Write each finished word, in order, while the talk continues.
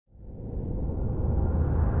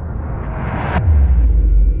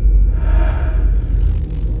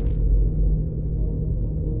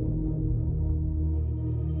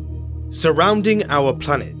Surrounding our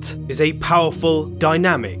planet is a powerful,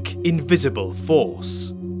 dynamic, invisible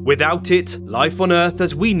force. Without it, life on Earth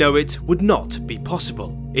as we know it would not be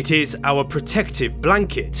possible. It is our protective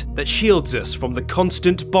blanket that shields us from the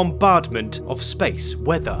constant bombardment of space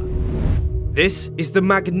weather. This is the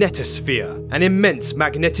magnetosphere, an immense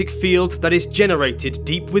magnetic field that is generated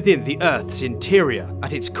deep within the Earth's interior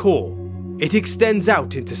at its core. It extends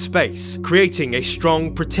out into space, creating a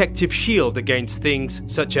strong protective shield against things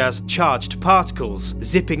such as charged particles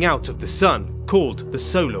zipping out of the sun, called the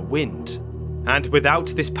solar wind. And without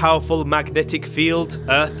this powerful magnetic field,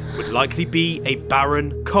 Earth would likely be a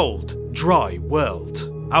barren, cold, dry world.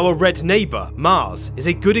 Our red neighbour, Mars, is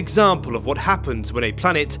a good example of what happens when a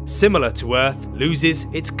planet similar to Earth loses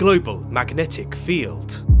its global magnetic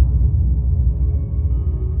field.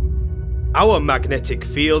 Our magnetic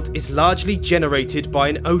field is largely generated by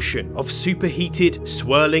an ocean of superheated,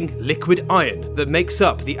 swirling liquid iron that makes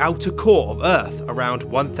up the outer core of Earth around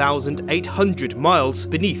 1,800 miles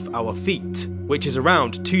beneath our feet, which is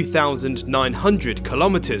around 2,900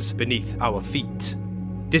 kilometers beneath our feet.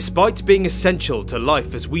 Despite being essential to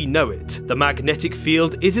life as we know it, the magnetic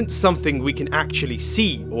field isn't something we can actually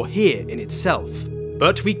see or hear in itself.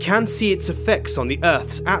 But we can see its effects on the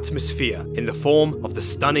Earth's atmosphere in the form of the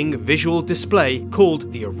stunning visual display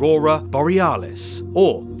called the Aurora Borealis,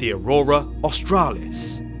 or the Aurora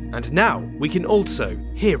Australis. And now we can also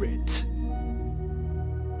hear it.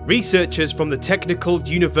 Researchers from the Technical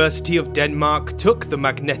University of Denmark took the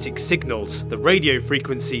magnetic signals, the radio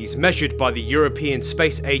frequencies measured by the European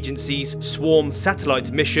Space Agency's Swarm satellite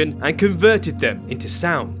mission, and converted them into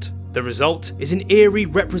sound. The result is an eerie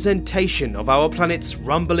representation of our planet's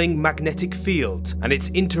rumbling magnetic field and its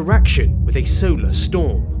interaction with a solar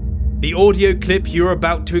storm. The audio clip you're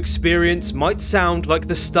about to experience might sound like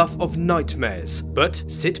the stuff of nightmares, but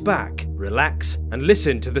sit back, relax, and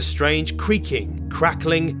listen to the strange creaking,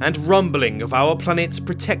 crackling, and rumbling of our planet's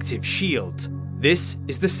protective shield. This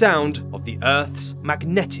is the sound of the Earth's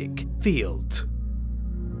magnetic field.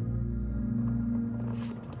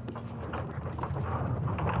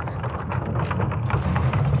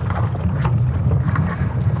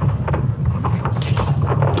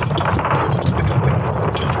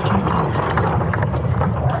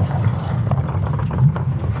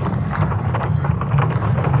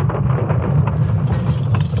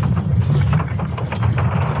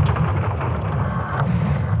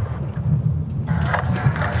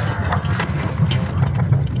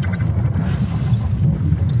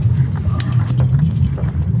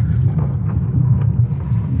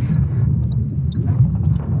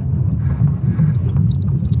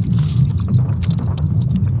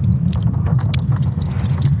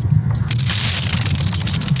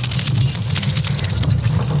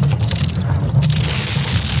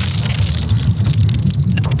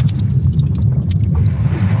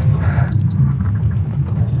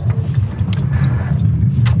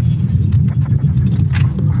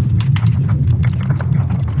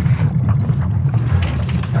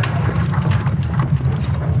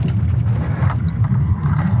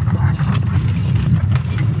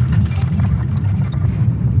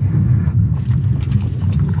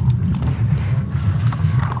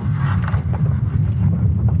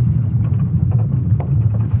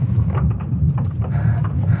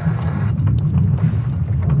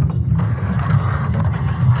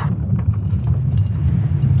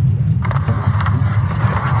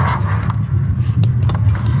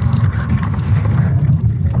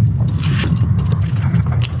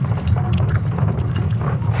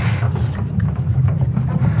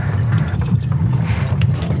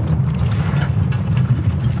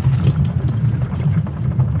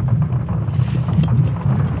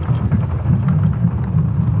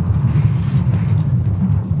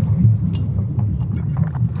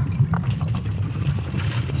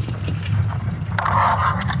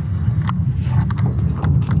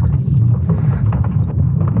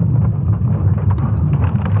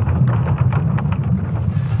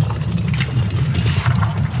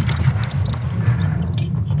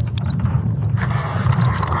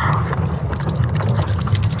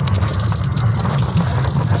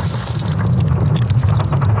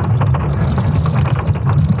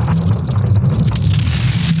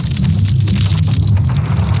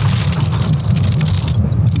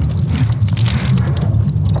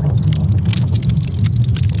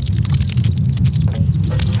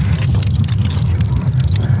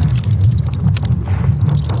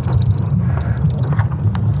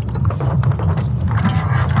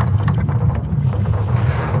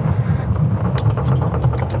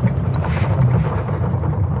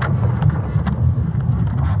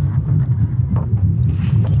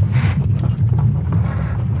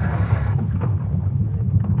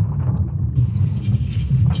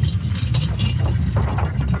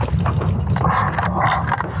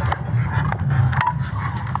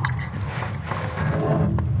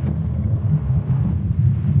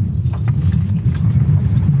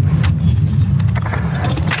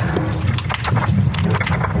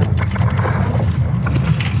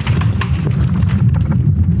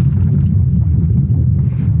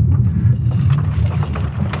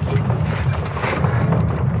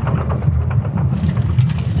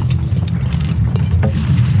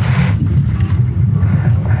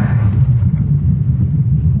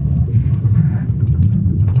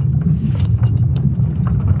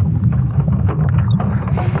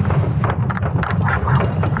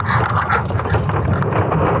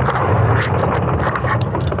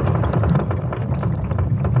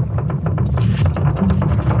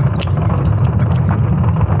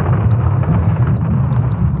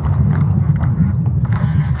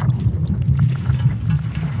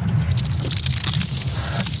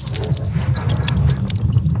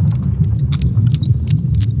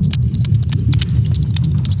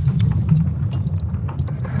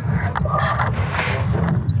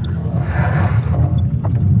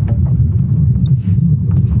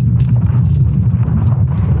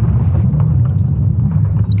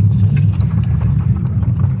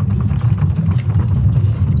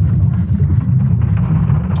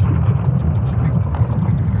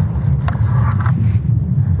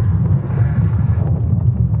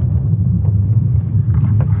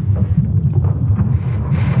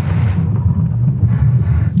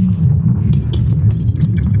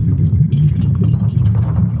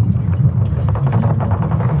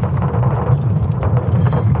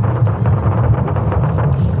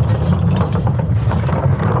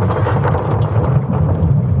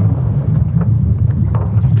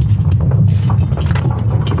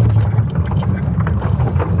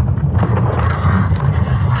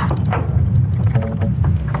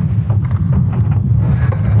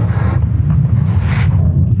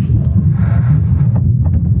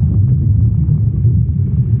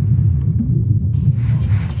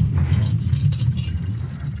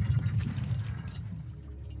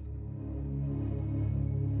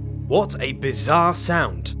 What a bizarre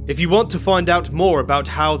sound. If you want to find out more about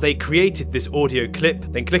how they created this audio clip,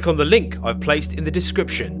 then click on the link I've placed in the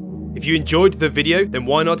description. If you enjoyed the video, then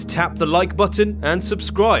why not tap the like button and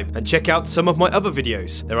subscribe, and check out some of my other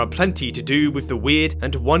videos. There are plenty to do with the weird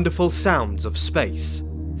and wonderful sounds of space.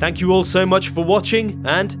 Thank you all so much for watching,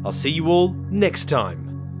 and I'll see you all next time.